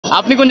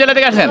আপনি কোন জেলা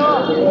থেকে আসছেন?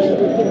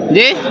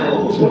 জি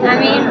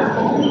আমি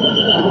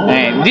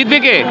হ্যাঁ, জিতবে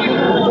কে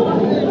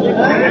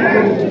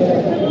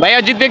ভাইয়া,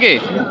 জিতবে কে?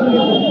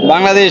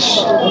 বাংলাদেশ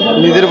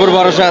নিজের উপর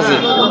ভরসা আছে,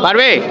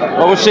 পারবে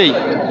অবশ্যই।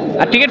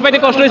 আর টিকিট পাইতে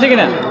কষ্ট হয়েছে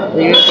কিনা?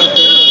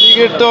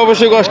 টিকিট তো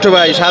অবশ্যই কষ্ট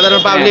ভাই,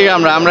 সাধারণ পাবলিক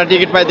আমরা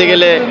টিকিট পাইতে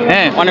গেলে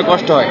হ্যাঁ অনেক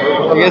কষ্ট হয়,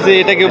 ঠিক আছে,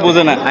 এটা কেউ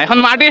বোঝে না। এখন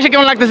মাঠে এসে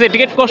কেমন লাগতেছে?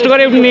 টিকিট কষ্ট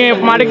করে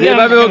মাঠে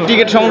যেভাবে হোক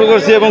টিকিট সংগ্রহ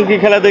করছি এবং কি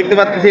খেলা দেখতে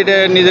পাচ্ছি, এটা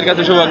নিজের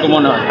কাছে সৌভাগ্য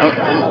মনে হয়।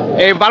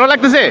 এই ভালো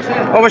লাগতেছে?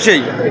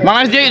 অবশ্যই।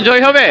 বাংলাদেশ যে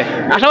জয় হবে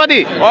আশাবাদী?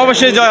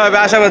 অবশ্যই জয় হবে,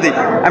 আশাবাদী,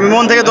 আমি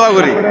মন থেকে দোয়া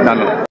করি।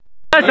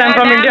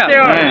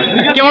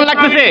 কেমন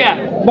লাগতেছে?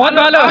 बहुत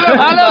ভালো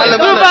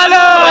খুব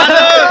ভালো।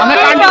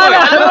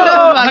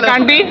 আপনার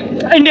কান্ট্রি?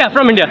 India,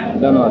 from India.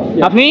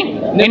 আপনি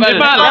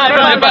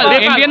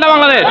ইন্ডিয়ান না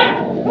বাংলাদেশ?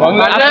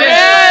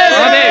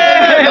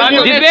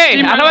 জিতবে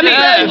আশাবাদী?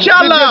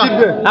 ইনশাআল্লাহ।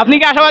 আপনি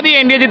কি আশাবাদী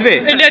ইন্ডিয়া জিতবে?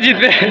 ইন্ডিয়া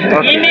জিতবে।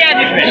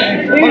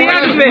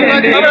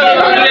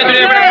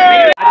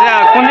 আচ্ছা,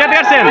 কোন জায়গা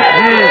থেকে আসছেন?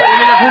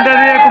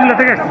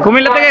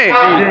 কুমিল্লা থেকে।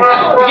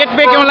 টিকিট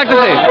পেয়ে কেমন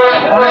লাগতেছে?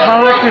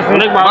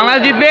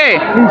 বাংলাদেশ জিতবে?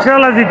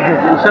 ইনশাআল্লাহ জিতবে।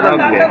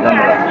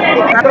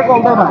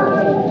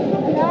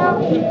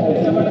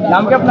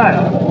 নাম কি আপনার?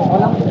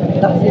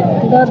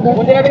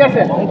 কোন জায়গা থেকে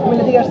আসছেন?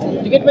 কুমিল্লা থেকে আসছি।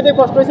 টিকিট পেতে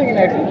কষ্ট হয়েছে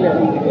কিনা?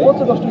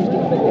 প্রচুর কষ্ট হয়েছে।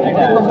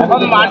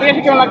 এখন মাঠে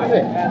এসে কেমন লাগতেছে?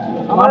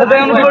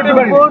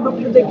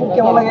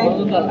 কেমন লাগে?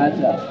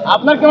 আচ্ছা,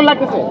 আপনার কেমন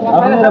লাগতেছে?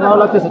 ভালো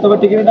লাগতেছে, তবে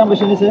টিকিটের দাম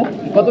বেশি নিছে।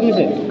 কত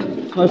নিছে?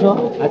 600।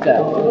 আচ্ছা,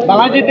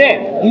 বাংলাদেশ জিতবে?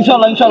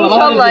 ইনশাআল্লাহ ইনশাআল্লাহ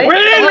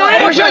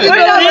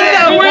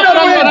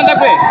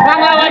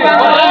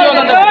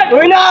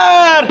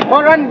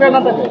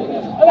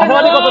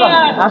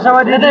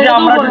আশাবাদী যদি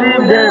আমরা যদি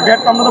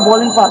ব্যাট আমরা তো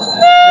বোলিং ফাস্ট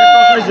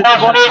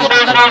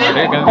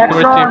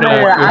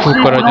উপভোগ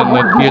করার জন্য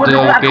প্রিয়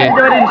দলকে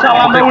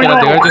খেলা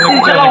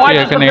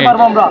দেওয়ার জন্য এখানে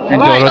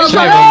জল হচ্ছে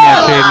এবং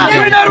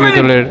নিজের প্রিয়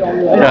দলের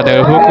তাদের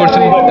উপভোগ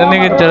করছেন।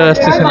 অনেকে যারা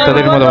আসতেছেন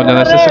তাদের মতামত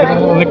জানাচ্ছেন,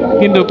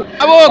 কিন্তু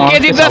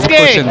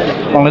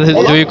বাংলাদেশ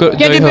জয়ী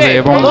হবে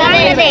এবং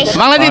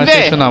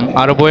বাংলাদেশের সুনাম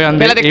আরো বয়ে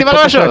আনবে।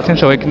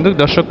 সবাই কিন্তু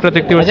দর্শকরা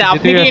দেখতে পাচ্ছেন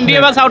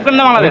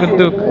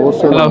কিন্তু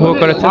খেলা উপভোগ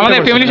করাচ্ছেন।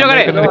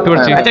 দেখতে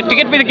পাচ্ছি। আচ্ছা,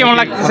 টিকিট পেতে কেমন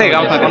লাগতেছে?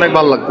 অনেক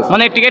ভালো লাগতেছে।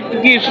 মানে টিকিট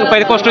কি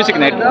পাইতে কষ্ট হয়েছে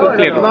কিনা?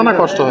 না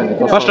কষ্ট হয়নি,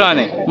 কষ্ট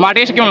হয়নি। মাঠে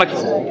এসে কেমন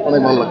লাগতেছে?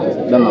 অনেক ভালো লাগতেছে।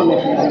 ধন্যবাদ।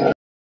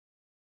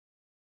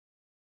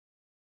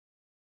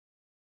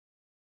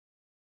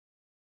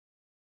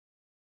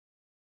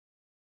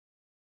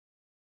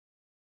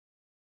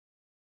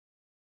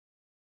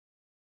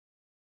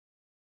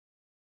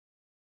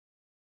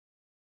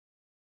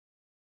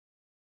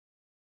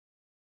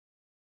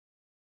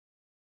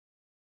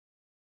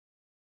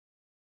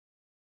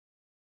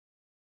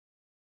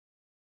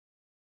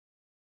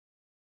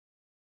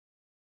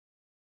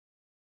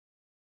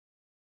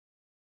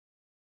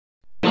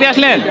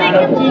 আসলেন,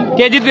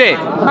 কে জিতবে?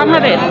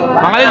 বাংলাদেশ।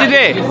 বাংলাদেশ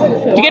জিতবে।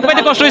 টিকিট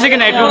পাইতে কষ্ট হয়েছে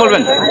কিনা একটু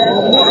বলবেন?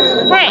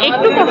 হ্যাঁ,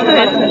 একটু কষ্ট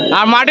হয়েছে।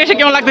 আর মাঠে এসে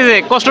কেমন লাগতেছে?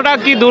 কষ্টটা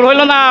কি দূর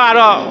হইলো না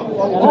আরো?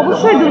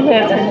 অবশ্যই দূর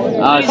হয়েছে,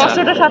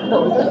 কষ্টটা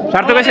সার্থক।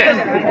 সার্থক হয়েছে।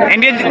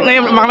 ইন্ডিয়া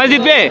বাংলাদেশ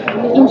জিতবে?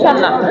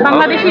 ইনশাআল্লাহ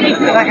বাংলাদেশই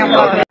জিতবে।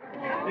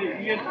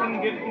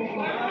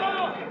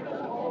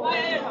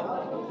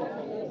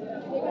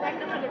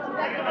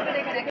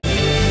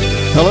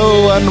 Hello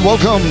and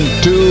welcome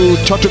to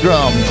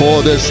Chattogram for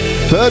this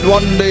third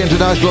one-day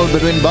international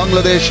between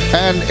Bangladesh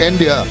and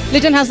India.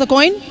 Litton has the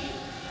coin.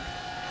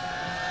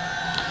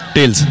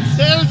 Tails.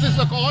 Tails is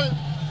the call.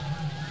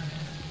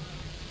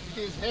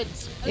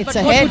 It's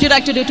a head. What would you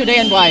like to do today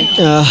and why?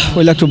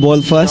 we like to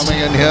bowl first.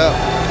 Coming in here,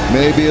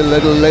 maybe a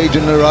little late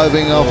in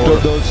arriving after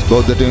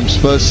both the teams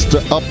first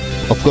up.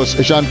 Of course,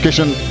 Ishan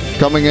Kishan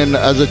coming in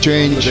as a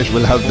change. They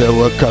will have their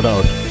work cut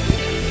out.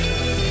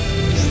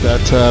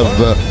 That have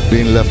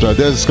been left out.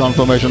 There's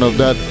confirmation of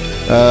that,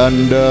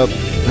 and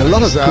a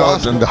lot of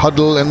crowd in the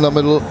huddle in the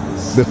middle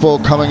before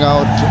coming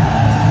out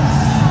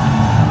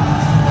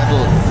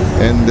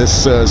in this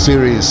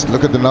series.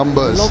 Look at the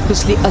numbers.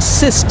 Obviously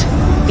assist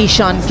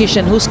Ishan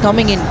Kishan, who's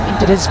coming in.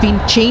 It has been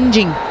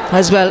changing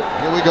as well.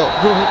 Here we go.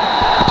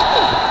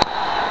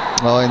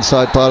 Oh,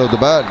 inside part of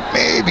the bat.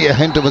 Maybe a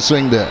hint of a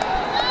swing there.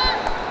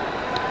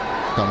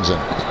 Comes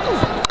in.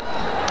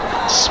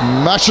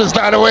 Smashes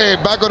that away.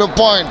 Back on the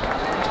point.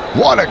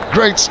 What a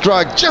great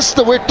strike. Just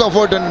the width of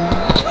it. And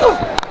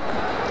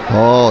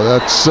oh,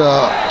 that's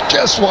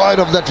just wide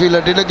of that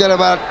fielder. Did it get a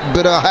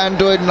bit of hand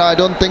to it? No, I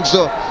don't think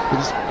so.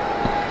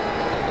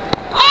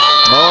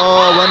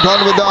 Oh, went on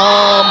with the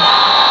arm.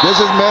 This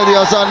is Mehdi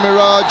Hassan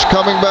Miraj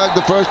coming back,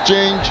 the first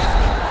change.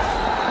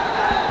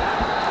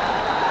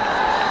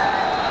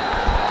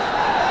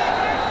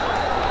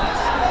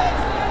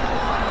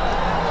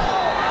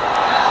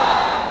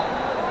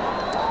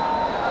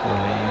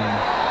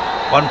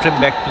 One frame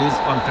back, please.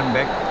 One frame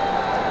back.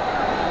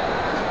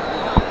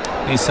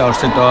 He's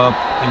outside of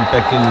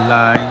impact in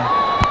line.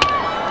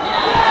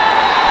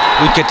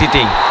 Wicket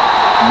hitting.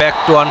 Back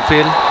to on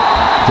field.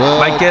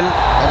 Michael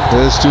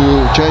is to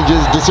change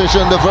his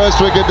decision. The first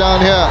wicket down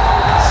here.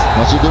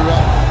 Masudur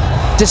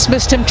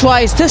dismissed him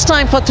twice. This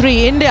time for 3.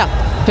 India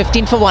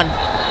 15 for 1.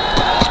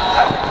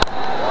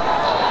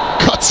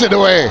 Cuts it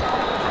away.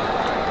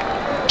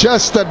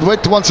 Just that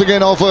width once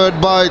again offered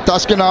by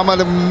Taskin Ahmad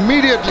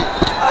immediately.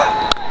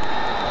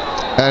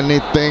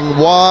 Anything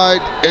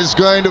wide is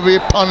going to be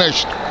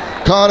punished.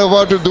 Can't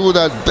afford to do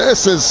that.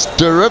 This is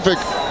terrific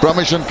from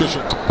Ishan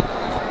Kishan.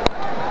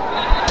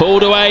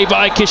 Pulled away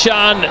by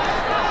Kishan.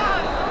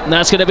 And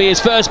that's going to be his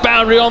first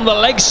boundary on the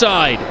leg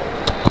side.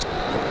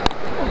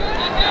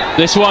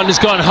 This one has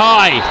gone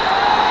high.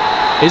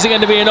 Is it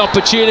going to be an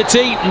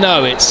opportunity?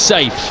 No, it's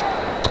safe.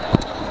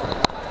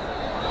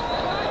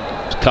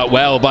 Cut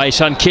well by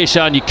Ishan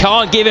Kishan. You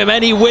can't give him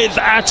any width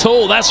at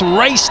all. That's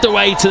raced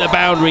away to the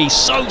boundary.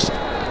 So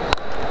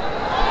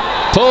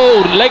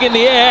pulled, leg in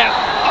the air,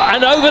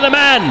 and over the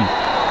man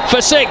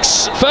for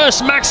 6.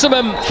 First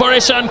maximum for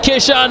Ishan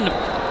Kishan.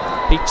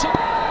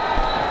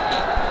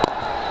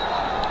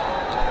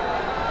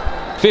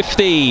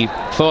 50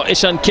 for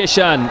Ishan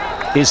Kishan,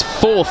 his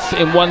 4th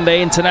in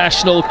one-day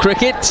international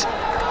cricket.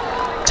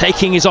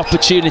 Taking his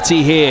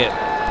opportunity here.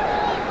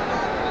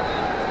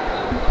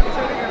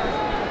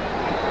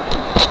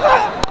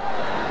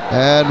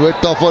 And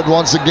width offered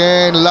once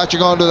again,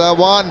 latching onto that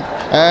one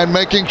and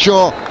making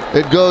sure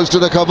it goes to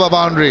the cover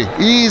boundary.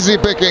 Easy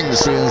pickings.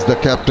 Since the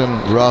captain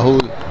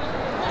Rahul,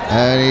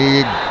 and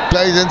he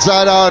plays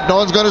inside out. No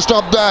one's going to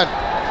stop that.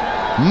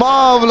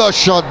 Marvelous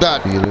shot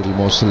that. Be a little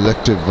more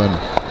selective, and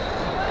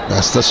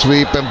that's the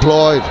sweep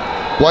employed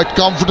quite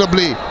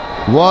comfortably,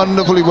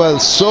 wonderfully well.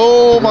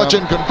 So much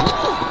in control.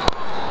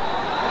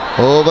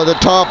 Over the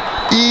top,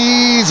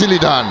 easily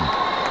done.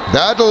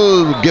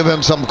 That'll give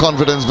him some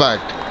confidence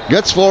back.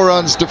 Gets 4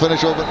 runs to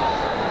finish over.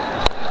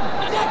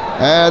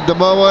 At the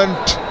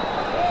moment,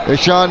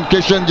 Ishan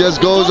Kishan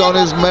just goes on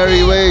his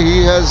merry way.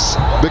 He has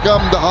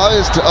become the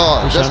highest.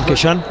 Ishan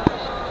Kishan.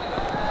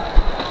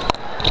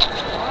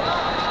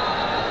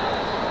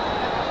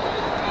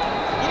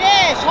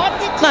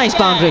 Nice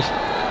boundary.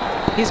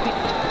 He's been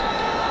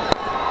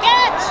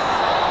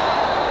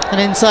an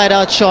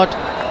inside-out shot.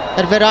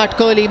 And Virat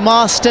Kohli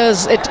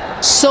masters it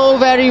so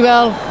very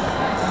well.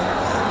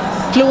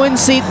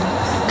 Fluency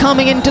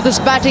coming into this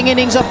batting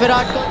innings of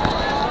Virat Kohli.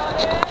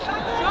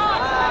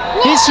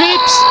 He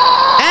sweeps,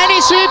 and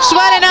he sweeps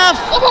well enough.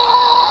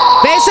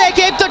 They say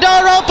keep the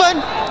door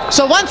open.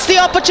 So once the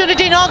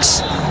opportunity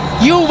knocks,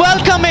 you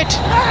welcome it.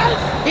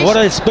 What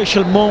a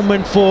special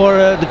moment for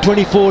the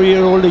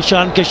 24-year-old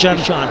Ishan Kishan.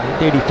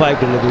 85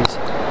 deliveries.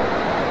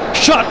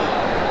 Shot.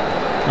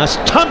 Has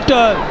thumped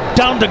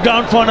down the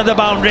ground for another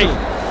boundary.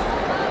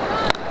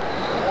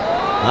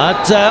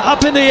 That's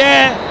up in the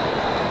air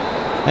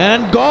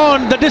and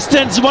gone the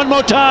distance one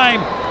more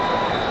time.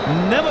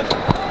 Never.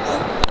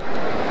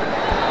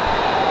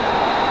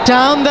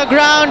 Down the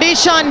ground,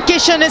 Ishan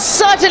Kishan is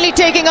certainly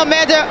taking a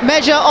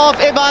measure of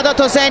Ibadat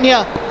Hossain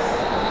here.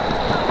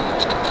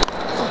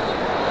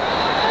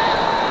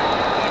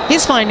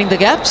 He's finding the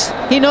gaps.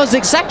 He knows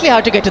exactly how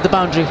to get to the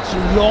boundary.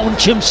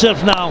 Launch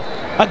himself now.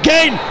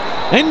 Again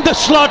in the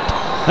slot,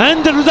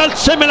 and the result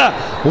similar.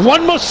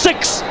 One more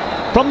 6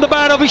 from the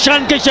bat of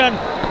Ishan Kishan.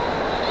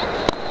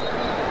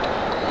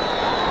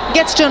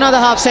 Gets to another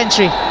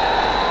half-century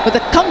with a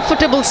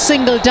comfortable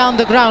single down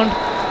the ground.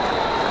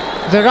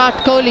 Virat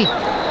Kohli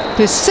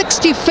to his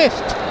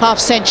 65th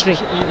half-century.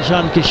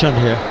 Ishan Kishan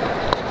here.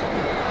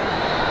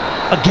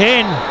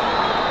 Again.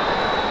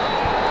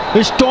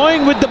 He's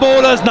toying with the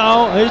bowlers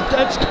now.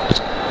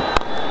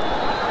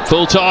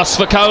 Full toss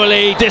for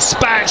Kohli,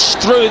 dispatched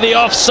through the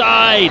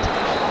offside.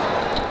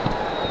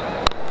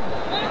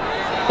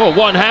 Oh,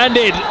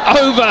 one-handed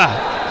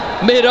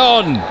over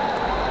mid-on.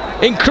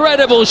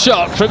 Incredible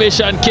shot from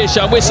Ishan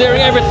Kishan. We're seeing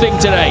everything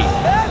today.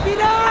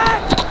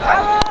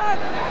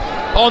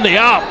 On the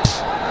up.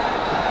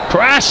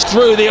 Crashed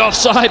through the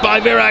offside by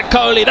Virat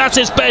Kohli. That's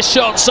his best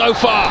shot so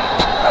far.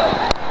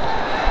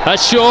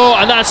 That's sure,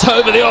 and that's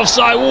over the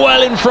offside,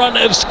 well in front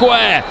of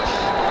square.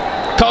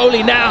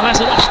 Kohli now has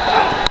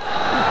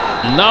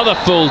another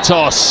full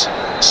toss.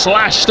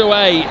 Slashed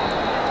away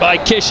by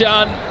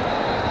Kishan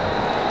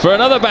for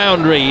another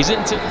boundary. He's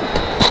into...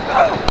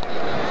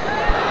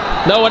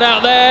 No one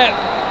out there.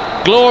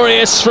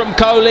 Glorious from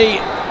Kohli.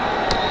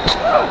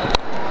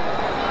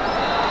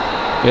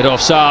 It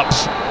offs up.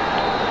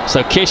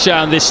 So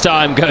Kishan this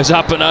time goes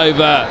up and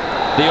over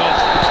the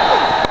off.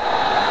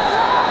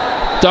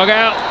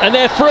 Dugout, and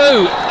they're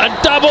through. A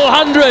double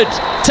 100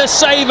 to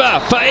savour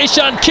for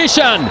Ishan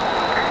Kishan.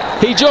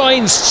 He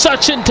joins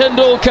Sachin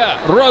Tendulkar,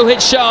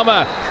 Rohit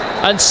Sharma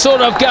and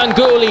Sourav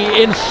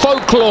Ganguly in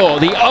folklore,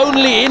 the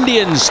only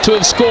Indians to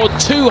have scored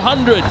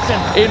 200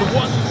 in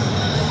one.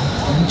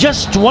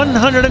 Just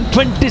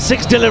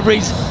 126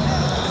 deliveries.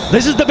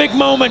 This is the big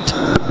moment.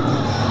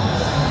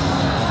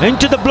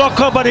 Into the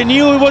blocker, but he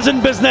knew he was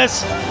in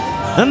business.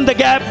 In the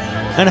gap,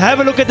 and have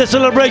a look at the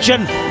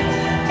celebration.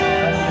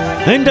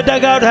 In the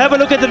dugout, have a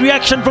look at the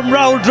reaction from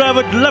Rahul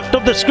Dravid, left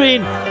of the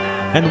screen.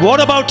 And what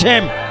about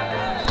him?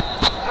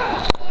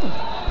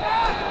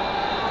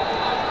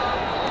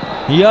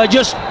 Yeah,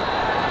 just,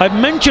 I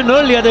mentioned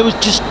earlier, they was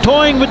just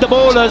toying with the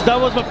bowlers. That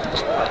was.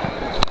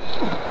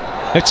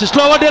 It's a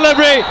slower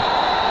delivery.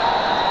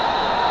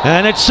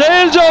 And it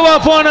sails over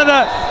for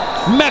another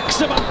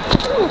maximum.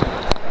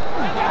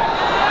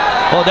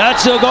 Oh,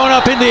 that's going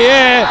up in the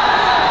air.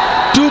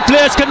 Two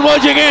players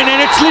converging in,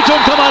 and it's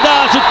Liton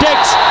Kamadas who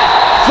takes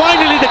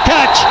finally the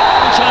catch.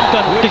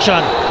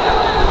 Kishan.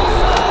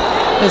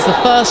 It's the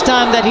first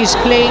time that he's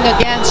playing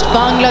against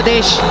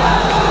Bangladesh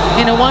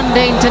in a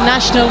one-day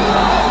international.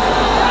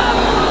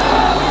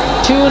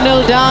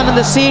 2-0 down in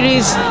the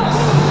series.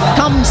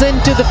 Comes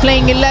into the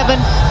playing 11.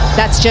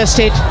 That's just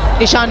it.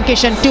 Ishan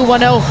Kishan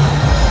 2-1-0.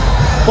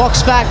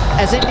 Walks back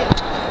as India.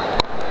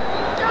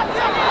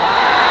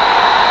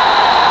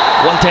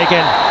 Well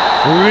taken.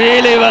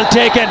 Really well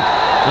taken.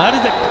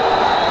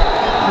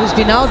 Who's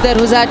been out there,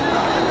 who's had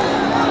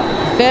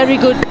very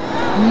good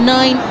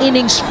 9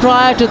 innings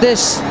prior to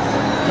this,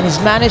 and he's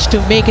managed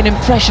to make an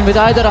impression with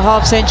either a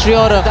half century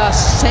or a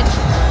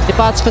century.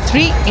 Departs for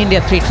 3,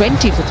 India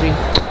 320 for 3.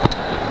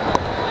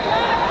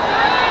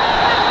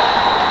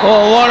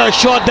 Oh, what a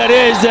shot that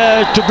is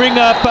to bring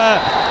up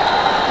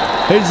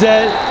his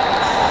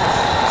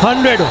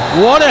 100.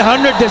 What a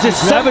 100. This is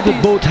 7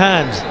 with both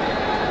hands.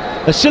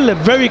 Still a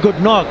very good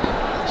knock.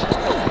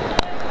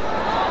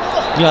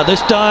 Yeah,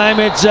 this time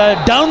it's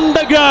down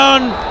the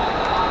ground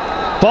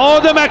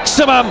for the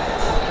maximum.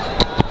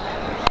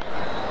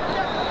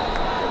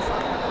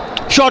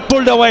 Shot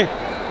pulled away.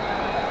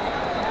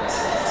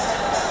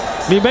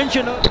 We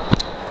mentioned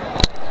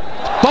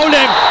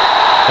bowling.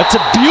 That's a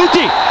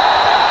beauty.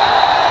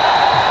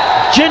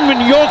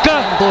 Genuine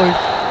Yorker. Bold.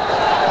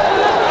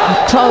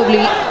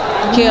 Probably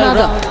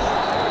another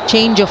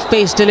change of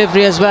pace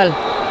delivery as well.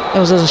 It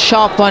was a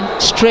sharp one,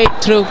 straight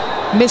through,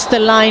 missed the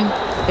line.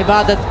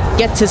 Ibadat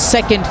gets his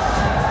second.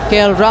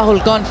 KL Rahul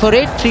gone for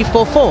it,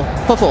 3-4-4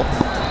 for 4.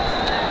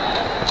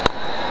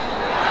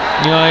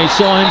 Yeah, I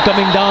saw him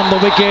coming down the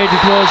wicket.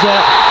 It was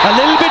a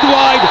little bit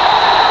wide,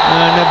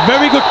 and a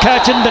very good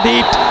catch in the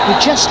deep. We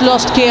just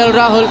lost KL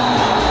Rahul.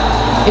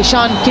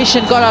 Ishan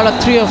Kishan got out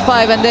of 3 of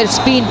 5, and there's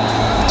been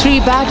 3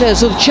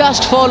 batters who've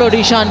just followed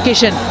Ishan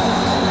Kishan.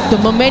 The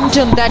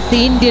momentum that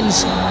the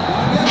Indians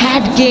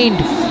had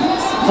gained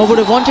or would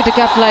have wanted to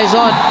capitalize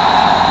on,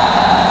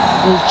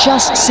 we'll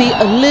just see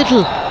a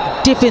little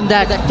dip in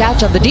that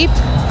catch on the deep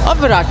of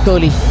Virat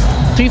Kohli.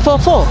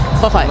 3-4-4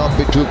 for 5. Not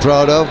be too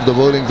proud of the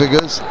bowling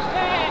figures.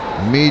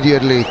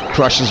 Immediately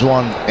crushes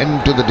one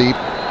into the deep,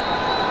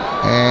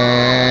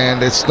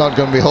 and it's not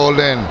going to be hauled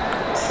in.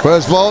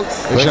 First ball,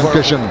 Ishan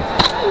Kishan.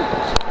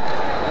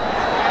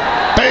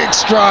 Big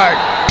strike.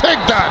 Take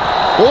that.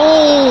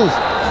 Oh,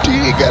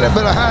 did he get a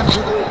bit of hand?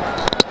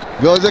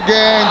 Goes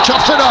again,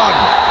 chops it on.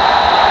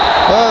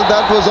 Well,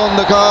 that was on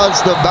the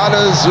cards. The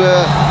batters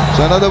were.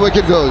 So another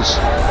wicket goes.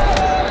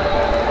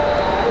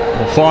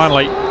 Well,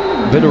 finally,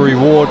 a bit of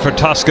reward for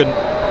Tuscan.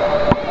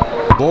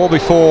 Ball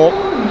before,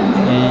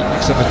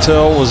 Mr.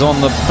 Patel was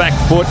on the back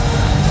foot,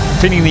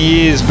 pinning the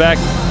ears back.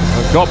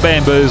 Got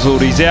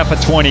bamboozled. He's out for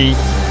 20.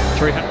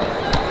 300.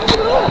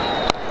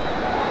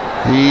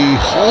 He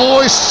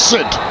hoists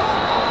it,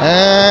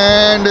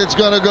 and it's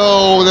going to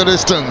go the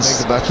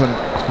distance. The batsman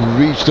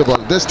reached the ball.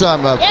 This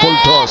time a full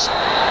toss.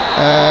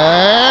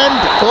 And,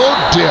 oh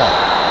dear,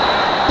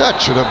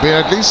 that should have been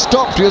at least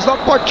stopped. He was not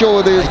quite sure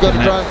whether he was going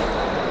to try.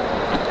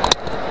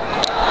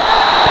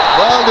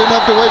 Well, didn't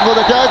have to wait for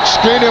the catch.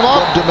 Clean him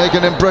up to make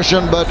an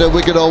impression, but a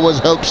wicket always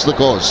helps the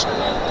cause.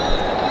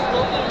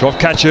 Drop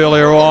catch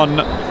earlier on.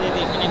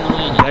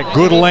 That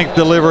good length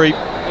delivery.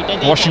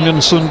 Washington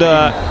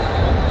Sundar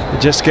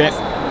just get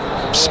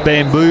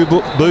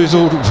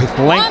bamboozled with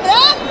length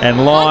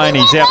and line.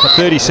 He's out for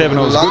 37.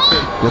 It was good.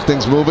 Get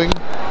things moving.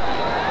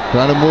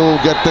 Trying to move,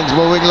 get things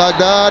moving like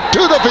that.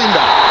 To the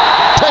fielder.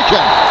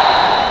 Taken.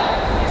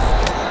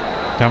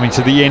 Coming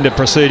to the end of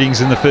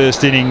proceedings in the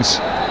first innings.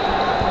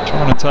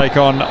 Trying to take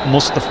on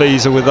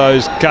Mustafiza with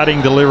those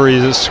cutting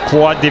deliveries is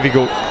quite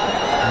difficult.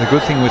 And the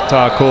good thing with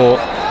Thakur,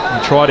 he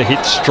tried to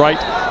hit straight.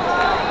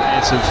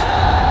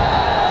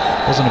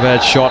 Wasn't a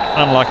bad shot.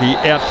 Unlucky.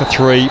 Out for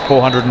 3.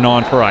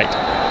 409 for 8.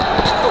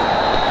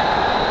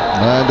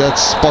 And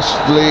that's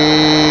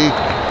possibly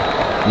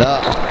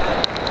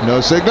no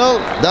signal.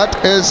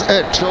 That is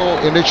it. So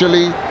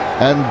initially,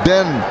 and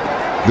then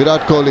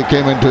Virat Kohli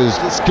came into his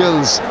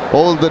skills,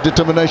 all the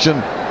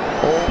determination.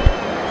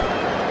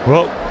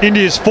 Well,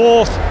 India's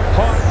 4th.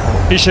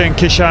 Ishan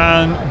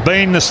Kishan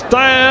being the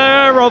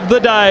star of the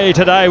day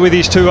today with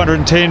his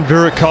 210.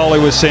 Virat Kohli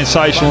was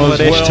sensational as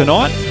well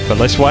tonight, but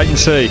let's wait and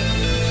see.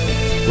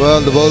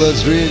 Well, the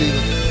bowlers really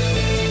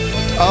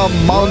a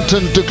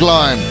mountain to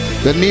climb.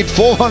 They need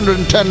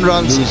 410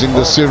 runs losing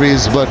the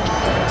series, but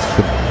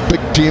the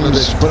big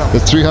teams, the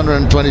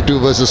 322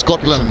 versus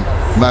Scotland,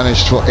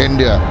 managed for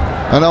India.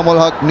 And Amol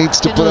Haq needs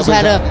to put up. He's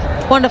had a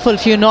wonderful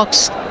few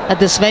knocks at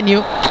this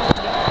venue.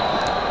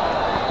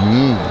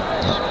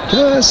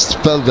 Just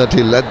felt that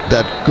he let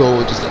that go.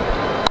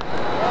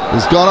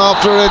 He's gone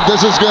after it.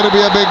 This is going to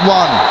be a big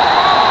one.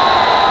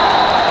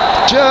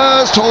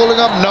 Just holding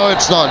up. No,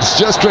 it's not. It's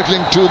just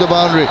trickling to the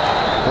boundary.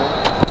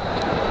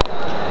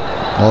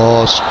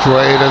 Oh,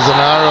 straight as an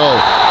arrow.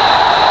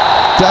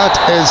 That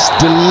is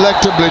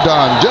delectably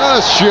done.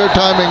 Just sheer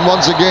timing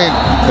once again.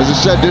 As I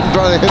said, didn't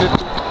try to hit it.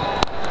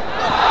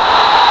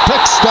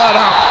 Picks that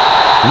up.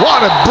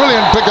 What a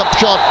brilliant pickup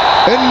shot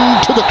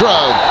into the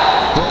crowd.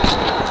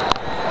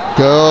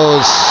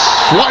 Goes,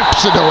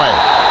 swipes it away.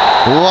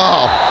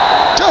 Wow.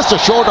 Just a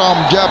short arm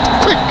jab.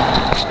 Quick.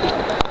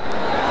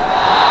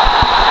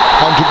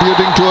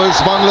 Contributing towards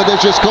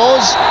Bangladesh's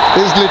cause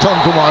is Liton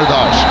Kumar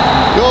Das.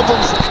 He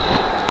opens.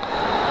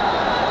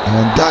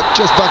 And that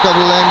just back of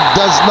the length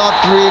does not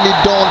really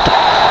daunt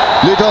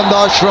Liton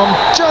Das from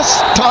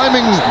just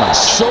timing.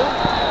 So,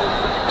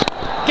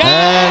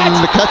 and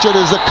the catcher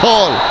is the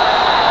call.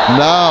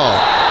 Now,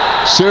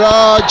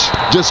 Siraj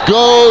just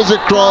goes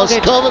across.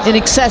 In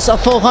excess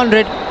of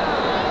 400.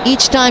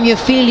 Each time you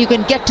feel you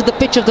can get to the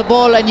pitch of the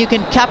ball and you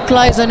can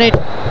capitalize on it,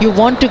 you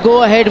want to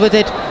go ahead with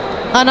it.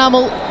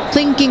 Anamal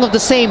thinking of the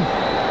same.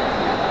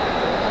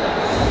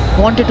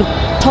 Wanted to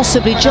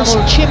possibly just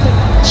chip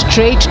it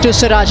straight to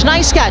Siraj.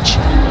 Nice catch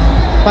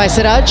by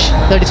Siraj.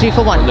 33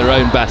 for 1. Their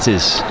own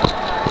batters.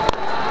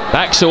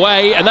 Backs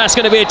away, and that's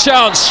going to be a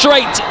chance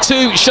straight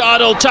to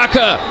Shardul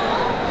Thakur.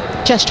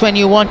 Just when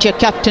you want your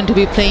captain to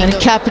be playing and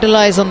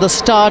capitalize on the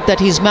start that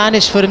he's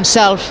managed for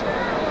himself.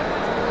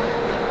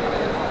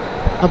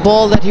 A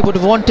ball that he would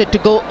have wanted to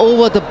go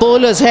over the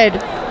bowler's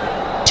head.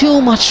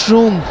 Too much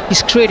room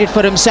he's created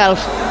for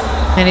himself,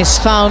 and he's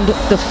found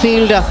the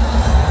fielder.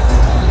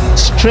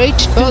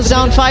 Straight goes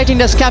down fighting,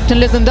 does Captain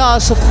Liton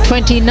Das of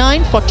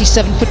 29,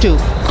 47 for 2.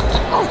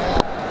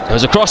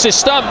 Goes across his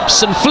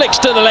stumps and flicks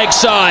to the leg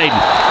side.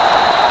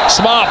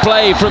 Smart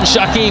play from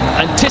Shakib.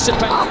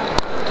 Anticipate.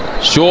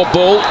 Short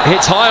ball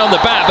hits high on the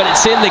bat, but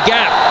it's in the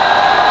gap.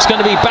 It's going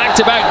to be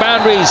back-to-back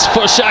boundaries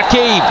for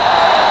Shakib.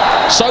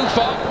 So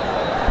far.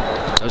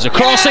 Goes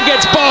across and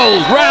gets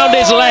bowled round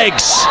his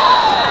legs.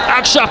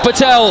 Akshat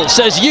Patel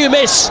says, "You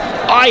miss,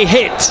 I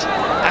hit."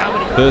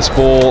 First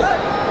ball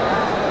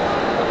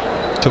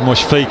to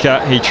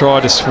Mushfiqur, he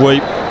tried to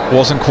sweep,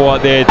 wasn't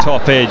quite there,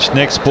 top edge.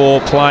 Next ball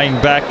playing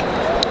back,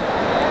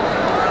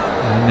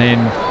 and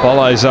then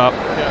follows up,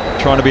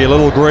 trying to be a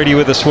little greedy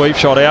with the sweep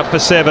shot, out for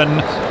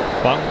 7.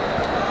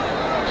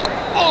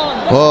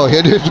 Oh,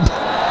 he did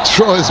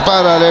throw his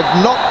bat at it,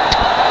 not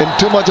in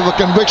too much of a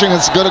conviction.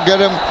 It's going to get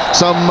him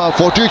some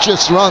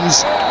fortuitous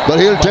runs, but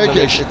he'll take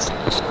it.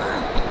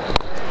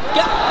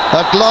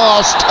 At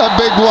last, a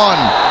big one.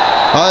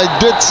 I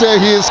did say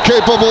he is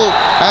capable,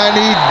 and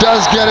he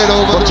does get it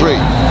over the 3.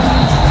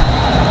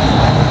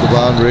 The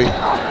boundary.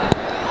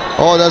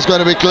 Oh, that's going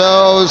to be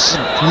close.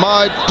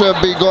 Might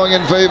be going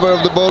in favor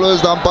of the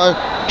bowlers. The umpire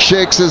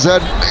shakes his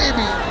head.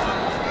 Maybe.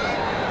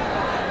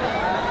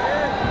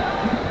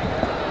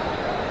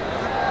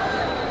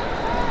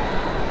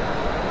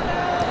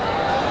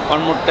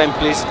 One more time,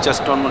 please.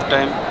 Just one more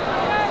time.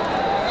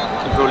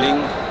 Keep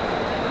rolling.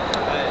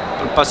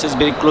 Pass is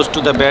very close to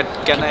the bat.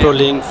 Keep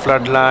rolling.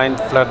 Floodline,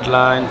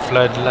 floodline,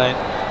 floodline.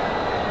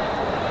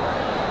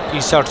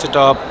 He starts it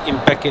up.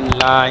 Impact in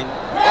line.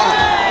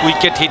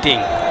 Wicket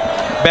hitting.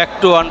 Back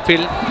to on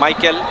field.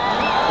 Michael.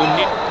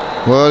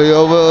 Well, he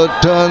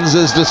overturns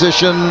his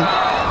decision.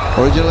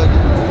 Originally.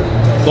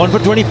 1 for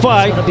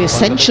 25. It's going to be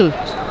essential.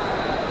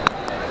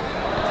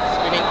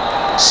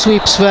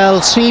 Sweeps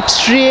well,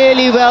 sweeps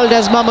really well,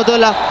 does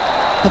Mahmudullah.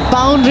 The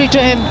boundary to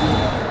him.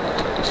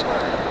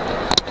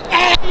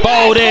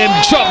 Bowled him,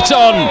 chopped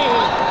on.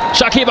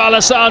 Shakib Al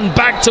Hasan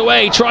backed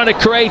away, trying to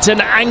create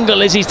an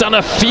angle as he's done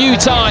a few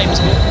times.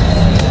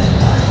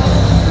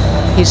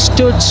 He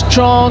stood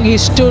strong, he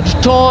stood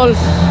tall,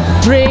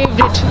 braved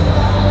it.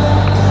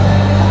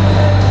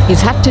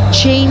 He's had to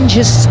change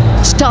his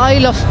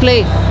style of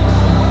play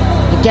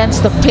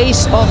against the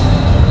pace of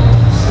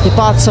the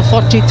paths of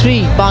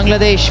 43.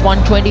 Bangladesh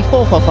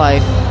 124 for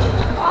 5.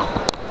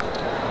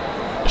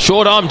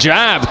 Short arm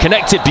jab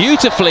connected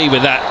beautifully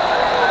with that.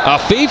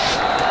 Afif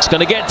is going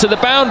to get to the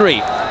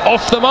boundary.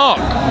 Off the mark.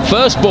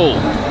 First ball.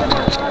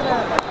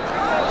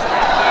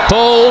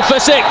 Pull for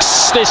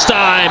 6 this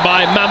time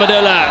by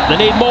Mahmudullah. They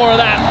need more of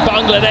that.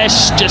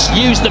 Bangladesh just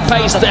use the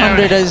pace there.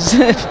 100 is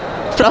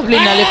probably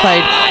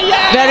nullified.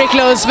 Very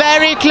close,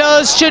 very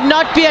close. Should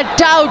not be a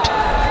doubt.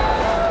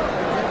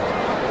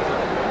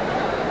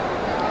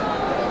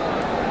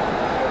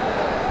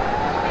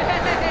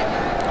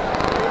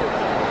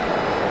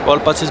 Ball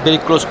pass is very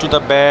close to the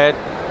bat.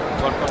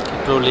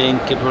 Keep rolling,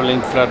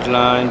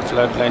 floodline,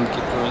 floodline,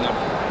 keep rolling up.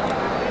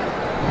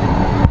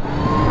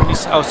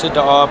 It's outside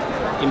up,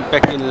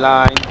 impact in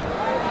line,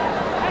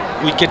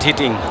 wicket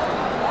hitting.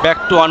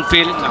 Back to on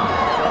field now.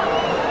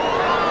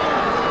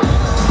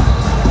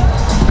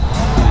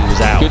 He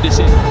was out. Good to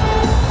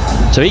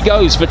see. So he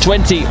goes for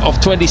 20 of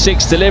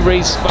 26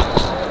 deliveries.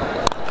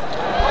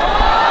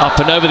 Up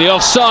and over the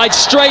offside,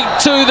 straight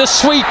to the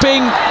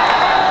sweeping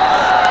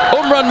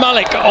Umran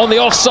Malik on the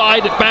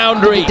offside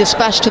boundary.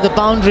 Dispatched to the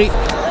boundary.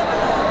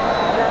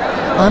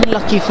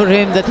 Unlucky for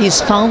him that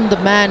he's found the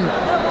man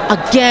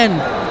again.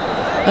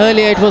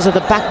 Earlier it was at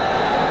the back,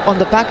 on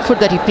the back foot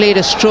that he played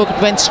a stroke. It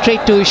went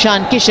straight to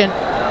Ishan Kishan.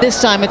 This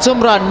time it's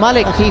Umran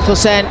Malik. Afif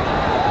Hussain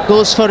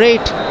goes for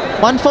 8.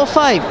 1 for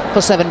 5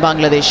 for 7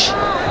 Bangladesh.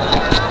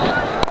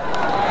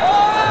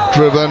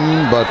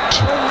 Driven, but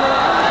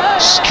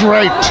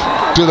straight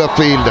to the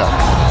fielder.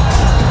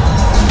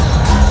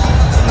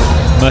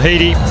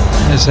 Mahidi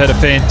has had a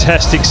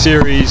fantastic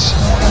series.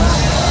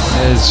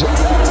 Has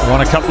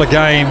won a couple of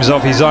games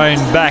off his own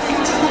back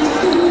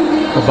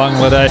for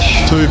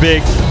Bangladesh. Too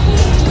big.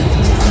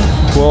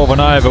 12 and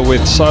over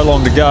with so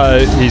long to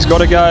go. He's got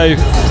to go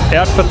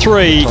out for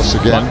 3. Toss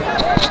again.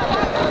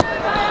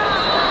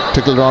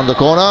 Tickled around the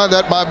corner.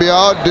 That might be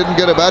out. Didn't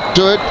get a bat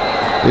to it.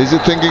 Is he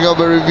thinking of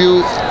a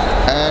review?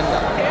 And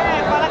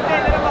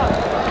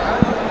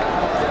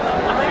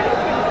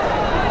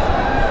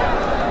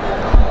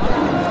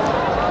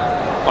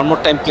one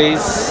more time,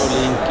 please.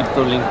 Rolling, keep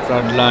rolling,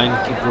 flood line,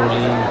 keep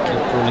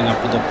rolling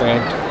up to the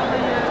pad.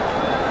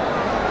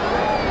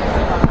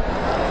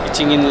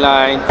 Pitching in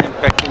line,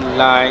 impact in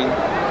line.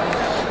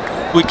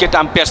 Wicket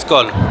umpire's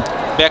call.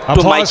 Back to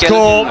Umpire's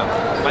Michael. call.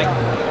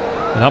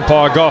 And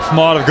umpire Goff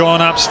might have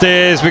gone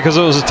upstairs because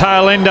it was a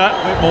tail ender.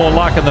 A bit more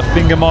luck and the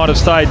finger might have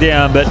stayed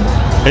down, but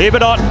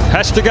Ibadot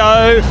has to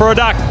go for a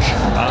duck.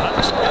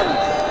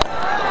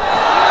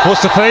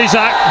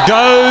 Mustafiza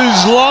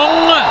goes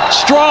long,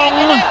 strong,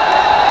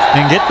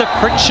 and get the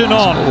friction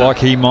on. Not like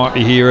he might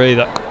be here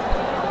either.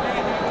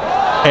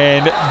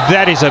 And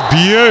that is a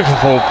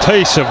beautiful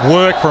piece of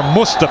work from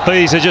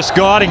Mustafiza, just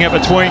guiding it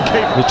between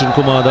keepers. Mithun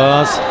Kumar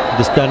Das,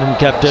 the standing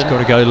captain. Got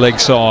to go leg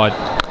side.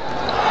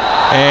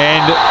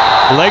 And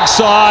leg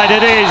side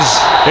it is.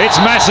 It's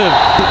massive.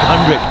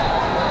 100.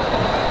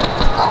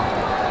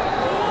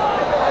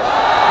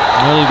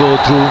 Will go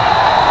through.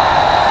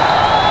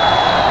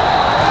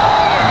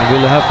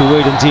 We'll have to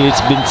wait and see.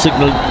 It's been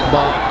signalled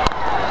by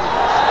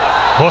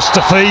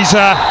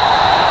Mustafiza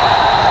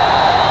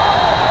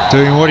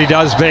doing what he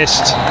does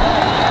best.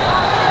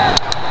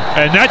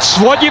 And that's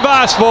what you've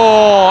asked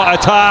for,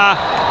 Attar.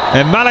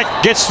 And Malik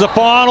gets the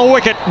final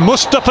wicket.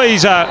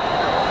 Mustafiza,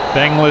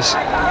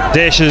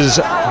 Bangladesh's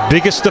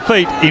biggest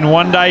defeat in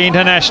one-day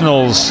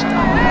internationals,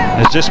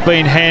 has just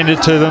been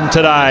handed to them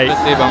today.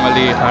 The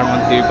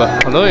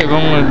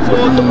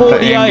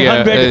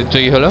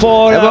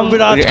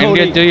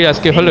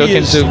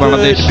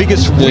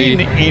biggest win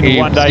in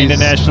one-day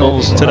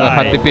internationals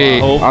today.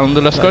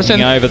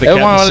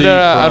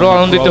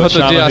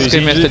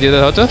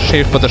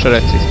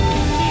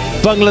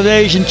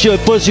 Bangladesh in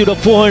pursuit of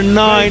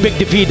 409, big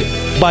defeat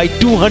by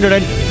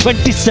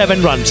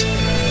 227 runs.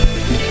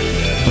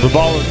 The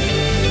bowler.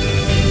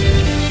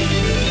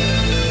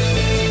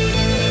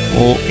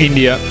 For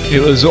India,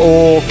 it was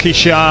all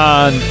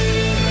Kishan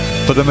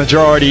for the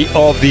majority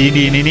of the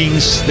Indian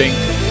innings.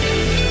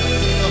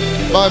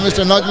 by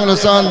Mr. Najmul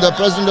Hassan, the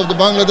president of the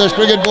Bangladesh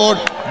Cricket Board,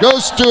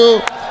 goes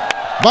to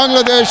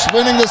Bangladesh,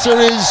 winning the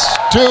series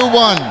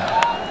 2-1.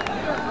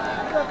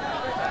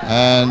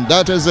 And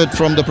that is it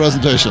from the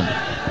presentation.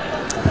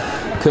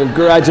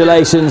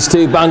 Congratulations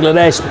to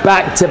Bangladesh,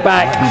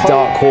 back-to-back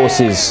dark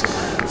horses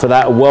for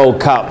that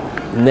World Cup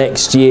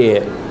next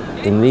year.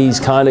 In these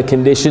kind of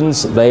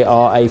conditions, they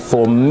are a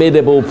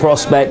formidable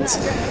prospect.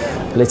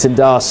 Liton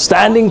Das,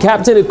 standing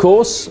captain, of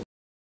course.